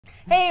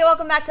Hey,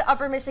 welcome back to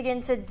Upper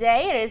Michigan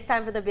Today. It is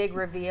time for the big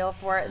reveal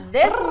for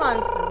this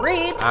month's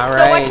read. All so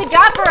right. what you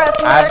got for us,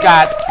 Marty? I've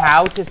got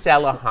How to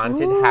Sell a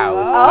Haunted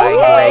House by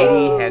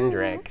Grady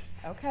Hendrix.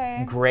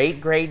 Okay.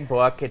 Great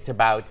book. It's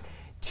about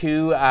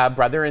two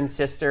brother and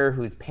sister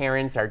whose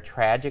parents are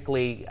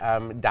tragically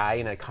die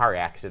in a car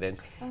accident,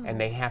 and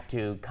they have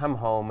to come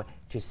home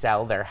to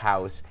sell their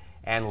house.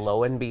 And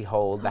lo and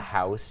behold, the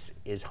house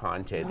is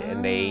haunted,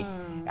 and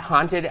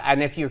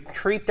and if you're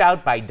creeped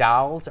out by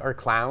dolls or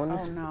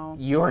clowns,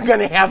 you're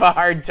gonna have a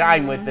hard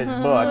time with this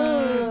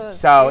book.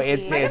 So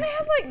it's. Am I gonna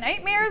have like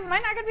nightmares? Am I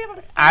not gonna be able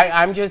to see?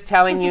 I'm just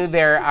telling you,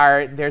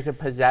 there's a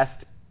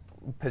possessed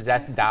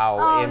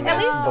doll in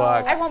this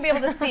book. I won't be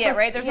able to see it,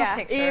 right? There's no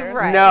pictures.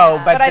 Right. No,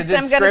 but the I'm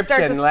description. gonna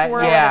start to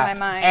swirl it in my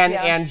mind.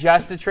 And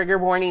just a trigger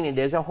warning: it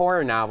is a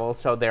horror novel,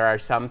 so there are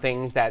some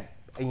things that.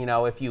 You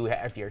know, if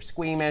you're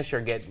squeamish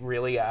or get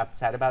really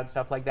upset about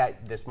stuff like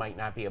that, this might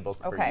not be a book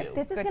for you.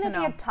 This is going to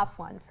be a tough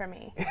one for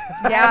me.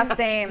 Yeah,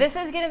 same. This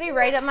is going to be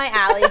right up my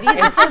alley.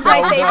 This is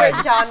my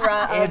favorite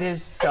genre of It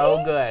is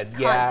so good.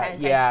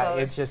 content, I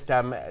suppose. It's just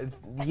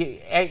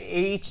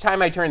each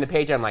time I turn the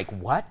page, I'm like,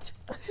 what?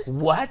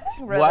 What?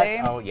 Really?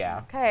 What? Oh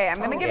yeah. Okay, I'm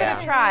gonna give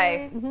it a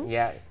try.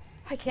 Yeah.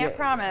 I can't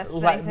promise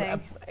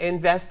anything.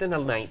 Invest in a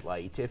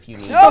nightlight if you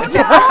need Oh, it.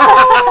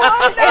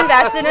 no.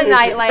 Invest in a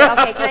nightlight.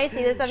 Okay, can I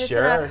see this? I'm just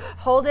Sure. gonna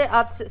hold it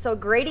up. So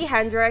Grady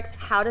Hendrix,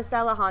 How to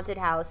Sell a Haunted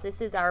House. This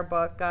is our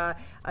book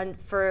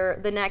for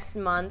the next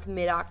month,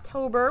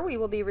 mid-October. We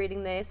will be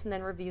reading this and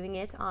then reviewing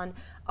it on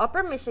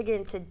Upper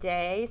Michigan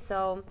Today.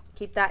 So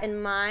keep that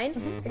in mind.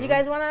 Do you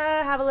guys want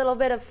to have a little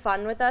bit of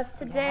fun with us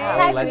today?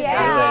 Oh,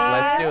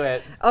 let's do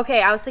it.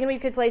 Okay, I was thinking we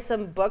could play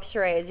some book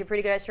charades. You're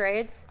pretty good at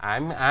charades?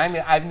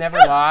 I've never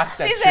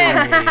lost at She's in.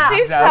 charades.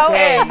 She's so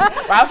okay. in.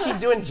 Wow, she's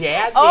doing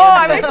jazz. Oh, hands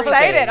I'm and everything.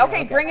 excited.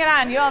 Okay, bring it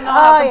on. You all know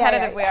how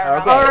competitive we are.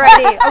 Okay.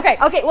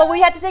 Alrighty. Okay, well, we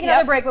have to take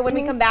another break, but when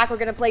we come back, we're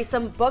going to play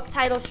some book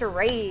title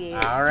charades.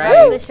 All Right.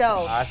 right. The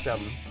show. Awesome.